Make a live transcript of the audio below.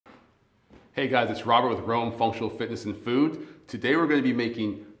Hey guys, it's Robert with Rome Functional Fitness and Food. Today we're going to be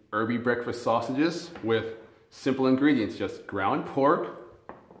making Herby breakfast sausages with simple ingredients, just ground pork,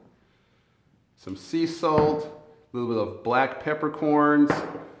 some sea salt, a little bit of black peppercorns,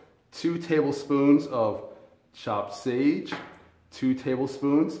 2 tablespoons of chopped sage, 2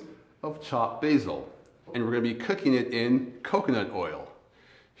 tablespoons of chopped basil. And we're going to be cooking it in coconut oil.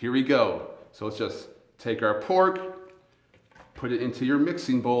 Here we go. So let's just take our pork, put it into your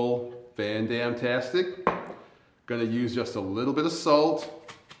mixing bowl. Fan-damn-tastic. Gonna use just a little bit of salt,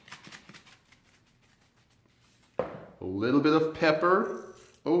 a little bit of pepper.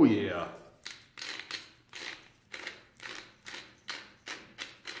 Oh yeah.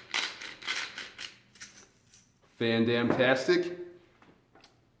 Fan-damn-tastic.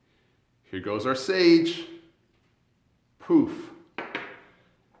 Here goes our sage. Poof.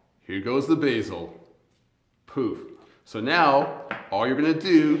 Here goes the basil. Poof. So now, all you're gonna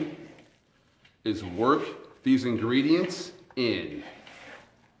do is work these ingredients in.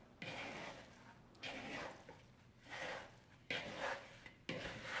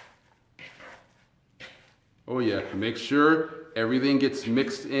 Oh yeah, make sure everything gets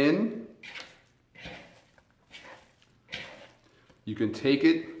mixed in. You can take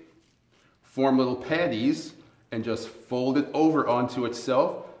it, form little patties, and just fold it over onto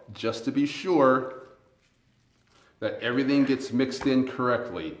itself just to be sure that everything gets mixed in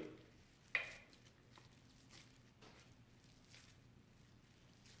correctly.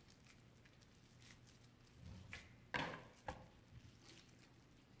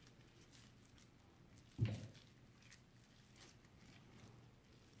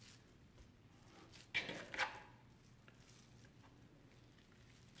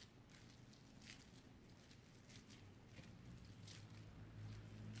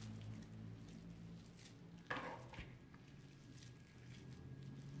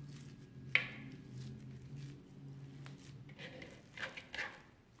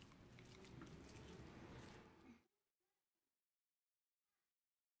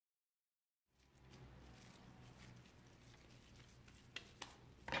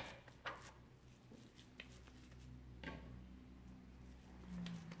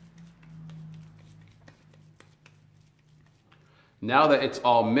 Now that it's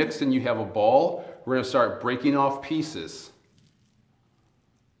all mixed and you have a ball, we're going to start breaking off pieces.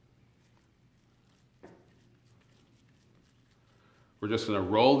 We're just going to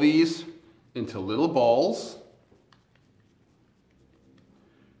roll these into little balls,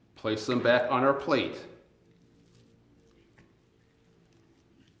 place them back on our plate.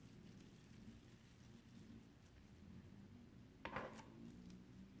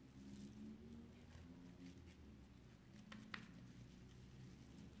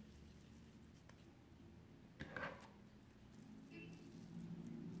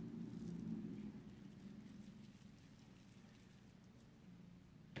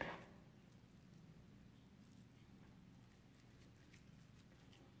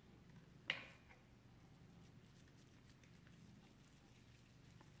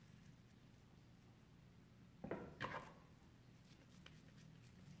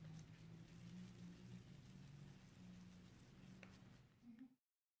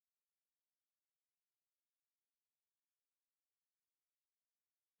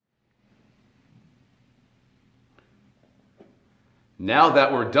 Now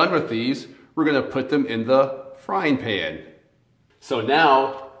that we're done with these, we're going to put them in the frying pan. So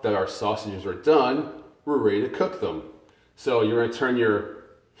now that our sausages are done, we're ready to cook them. So you're going to turn your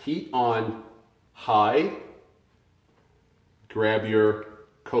heat on high, grab your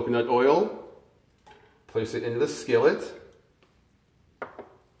coconut oil, place it into the skillet.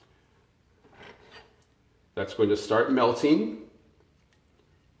 That's going to start melting.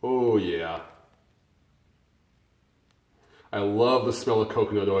 Oh yeah. I love the smell of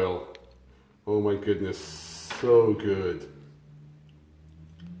coconut oil. Oh my goodness, so good.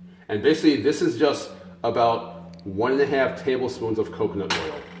 And basically this is just about 1.5 tablespoons of coconut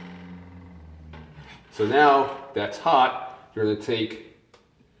oil. So now that's hot, you're going to take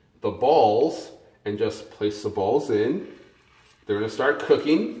the balls and just place the balls in. They're going to start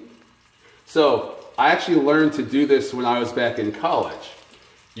cooking. So I actually learned to do this when I was back in college.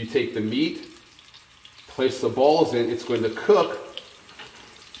 You take the meat, place the balls in, it's going to cook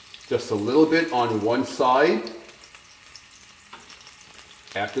just a little bit on one side.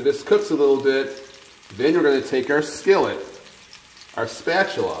 After this cooks a little bit, then we're going to take our skillet, our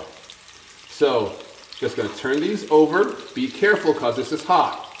spatula. So just going to turn these over. Be careful because this is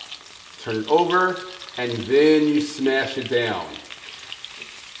hot. Turn it over and then you smash it down.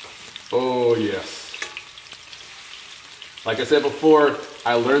 Oh yes. Like I said before,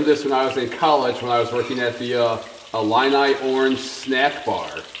 I learned this when I was in college when I was working at the Illini Orange snack bar.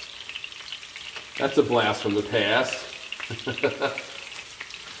 That's a blast from the past.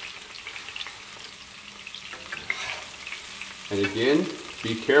 And again,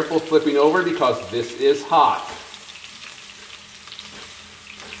 be careful flipping over because this is hot.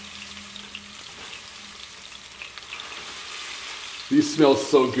 These smell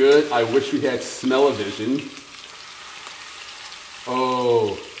so good. I wish we had smell-o-vision.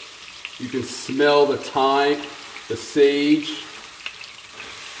 Oh, you can smell the thyme, the sage.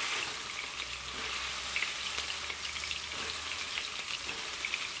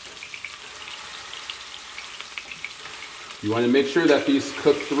 You want to make sure that these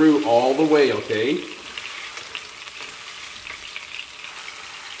cook through all the way, okay?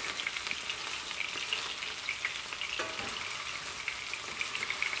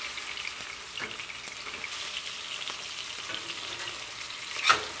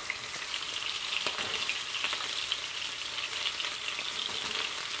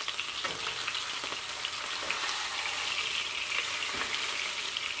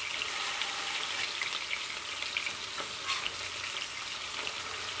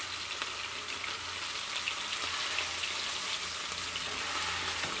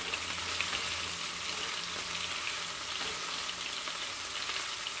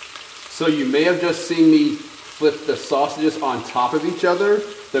 So you may have just seen me flip the sausages on top of each other.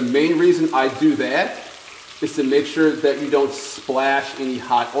 The main reason I do that is to make sure that you don't splash any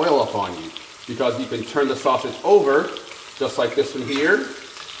hot oil up on you. Because you can turn the sausage over, just like this one here,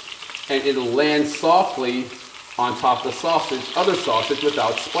 and it'll land softly on top of the other sausage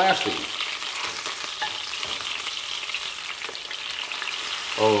without splashing.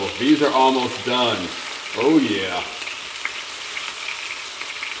 Oh, these are almost done. Oh yeah.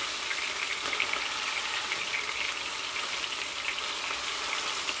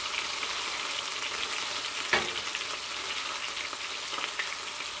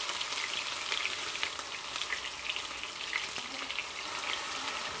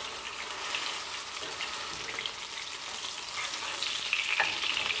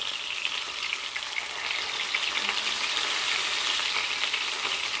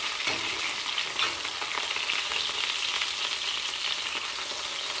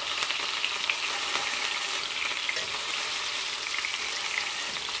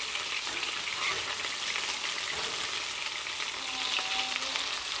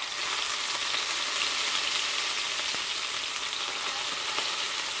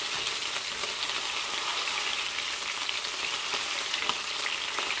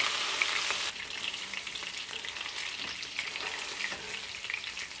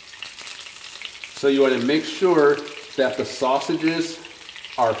 So you want to make sure that the sausages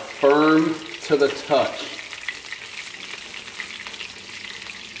are firm to the touch.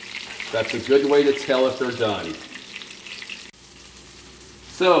 That's a good way to tell if they're done.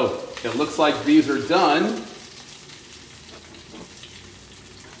 So it looks like these are done.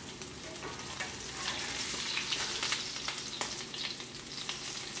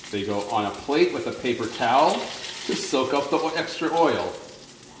 They go on a plate with a paper towel to soak up the extra oil.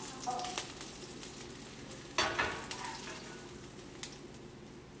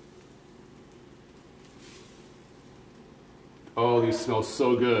 Oh, these smell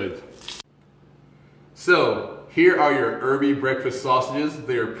so good. So, here are your Herby breakfast sausages.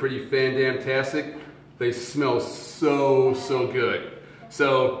 They are pretty fan-damn-tastic. They smell so good.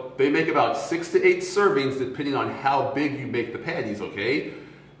 So, they make about 6 to 8 servings depending on how big you make the patties, okay?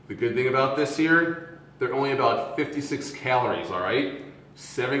 The good thing about this here, they're only about 56 calories, all right?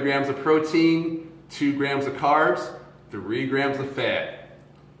 7 grams of protein, 2 grams of carbs, 3 grams of fat.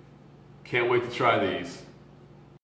 Can't wait to try these.